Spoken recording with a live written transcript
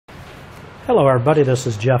Hello everybody, this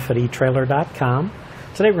is Jeff at etrailer.com.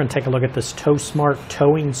 Today we're going to take a look at this TowSmart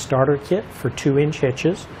towing starter kit for 2-inch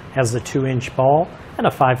hitches. It has the 2-inch ball and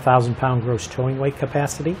a 5,000 pound gross towing weight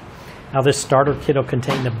capacity. Now this starter kit will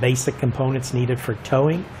contain the basic components needed for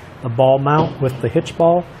towing, the ball mount with the hitch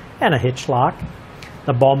ball and a hitch lock.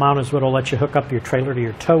 The ball mount is what will let you hook up your trailer to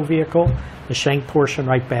your tow vehicle. The shank portion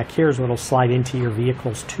right back here is what will slide into your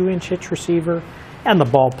vehicle's 2-inch hitch receiver. And the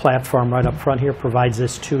ball platform right up front here provides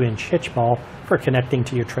this 2-inch hitch ball for connecting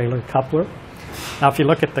to your trailer coupler. Now if you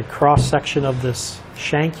look at the cross section of this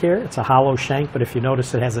shank here, it's a hollow shank, but if you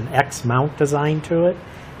notice it has an X mount design to it.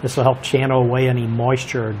 This will help channel away any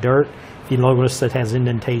moisture or dirt. If you notice it has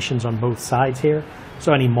indentations on both sides here,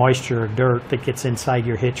 so any moisture or dirt that gets inside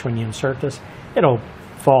your hitch when you insert this, it'll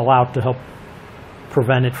fall out to help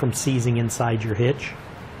prevent it from seizing inside your hitch.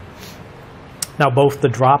 Now both the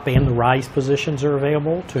drop and the rise positions are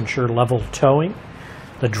available to ensure level towing.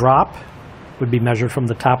 The drop would be measured from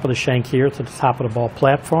the top of the shank here to the top of the ball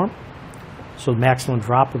platform. So the maximum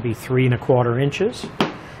drop would be 3 1/4 inches.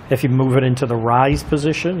 If you move it into the rise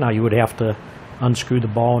position, now you would have to unscrew the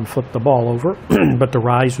ball and flip the ball over, but the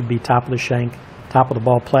rise would be top of the shank, top of the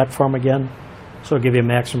ball platform again. So it'll give you a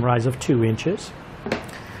maximum rise of 2 inches.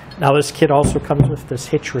 Now this kit also comes with this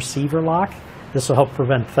hitch receiver lock. This will help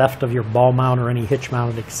prevent theft of your ball mount or any hitch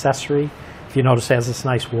mounted accessory. If you notice it has this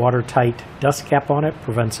nice watertight dust cap on it,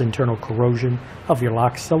 prevents internal corrosion of your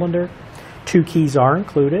lock cylinder. 2 keys are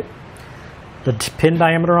included. The pin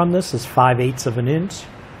diameter on this is 5/8 of an inch.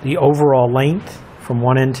 The overall length from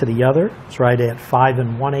one end to the other is right at 5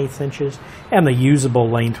 1/8 inches. And the usable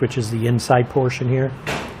length, which is the inside portion here,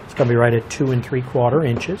 it's going to be right at 2 3/4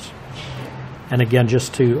 inches. And again,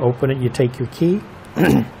 just to open it, you take your key,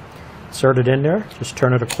 insert it in there, just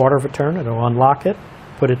turn it 1/4 of a turn, it'll unlock it,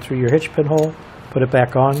 put it through your hitch pin hole, put it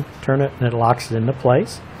back on, turn it, and it locks it into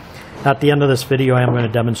place. Now at the end of this video, I'm going to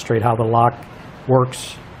demonstrate how the lock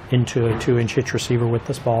works into a 2-inch hitch receiver with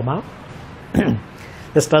this ball mount.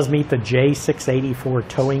 This does meet the J684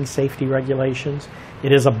 towing safety regulations.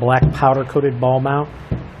 It is a black powder coated ball mount,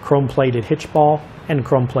 chrome plated hitch ball, and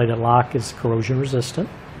chrome plated lock is corrosion resistant.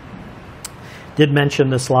 Did mention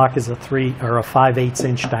this lock is a 5/8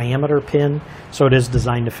 inch diameter pin, so it is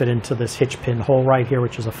designed to fit into this hitch pin hole right here,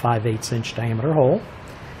 which is a 5/8 inch diameter hole.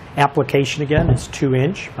 Application again is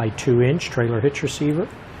 2-inch by 2-inch trailer hitch receiver.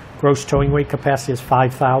 Gross towing weight capacity is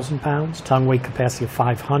 5,000 pounds. Tongue weight capacity of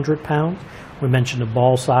 500 pounds. We mentioned the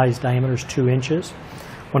ball size diameter is 2 inches.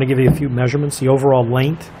 I want to give you a few measurements. The overall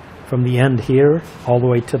length from the end here all the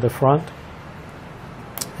way to the front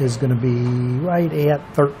is going to be right at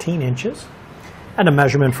 13 inches. And a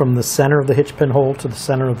measurement from the center of the hitch pin hole to the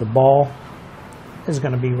center of the ball is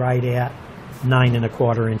going to be right at 9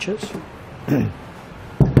 1/4 inches.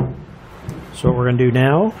 So what we're going to do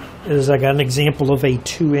now is I got an example of a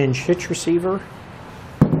 2-inch hitch receiver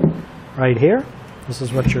right here. This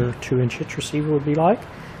is what your 2-inch hitch receiver would be like.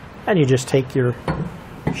 And you just take your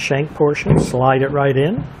shank portion, slide it right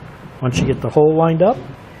in. Once you get the hole lined up,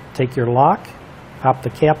 take your lock, pop the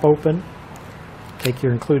cap open, take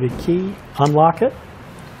your included key, unlock it,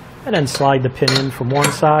 and then slide the pin in from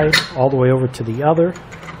one side all the way over to the other.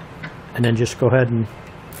 And then just go ahead and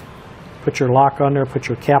put your lock on there, put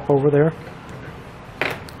your cap over there.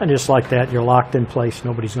 And just like that, you're locked in place.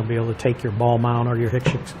 Nobody's going to be able to take your ball mount or your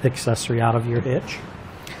hitch accessory out of your hitch.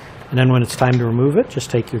 And then when it's time to remove it,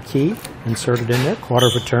 just take your key, insert it in there, 1/4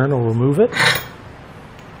 of a turn will remove it.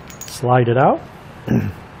 Slide it out.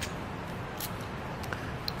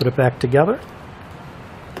 Put it back together.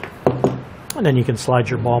 And then you can slide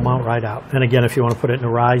your ball mount right out. And again, if you want to put it in a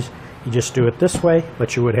rise, you just do it this way,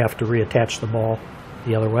 but you would have to reattach the ball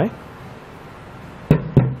the other way.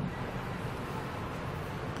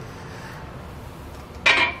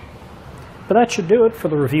 But that should do it for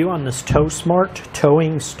the review on this TowSmart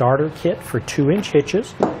towing starter kit for 2-inch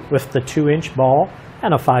hitches with the 2-inch ball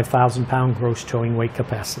and a 5,000 pound gross towing weight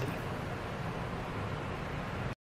capacity.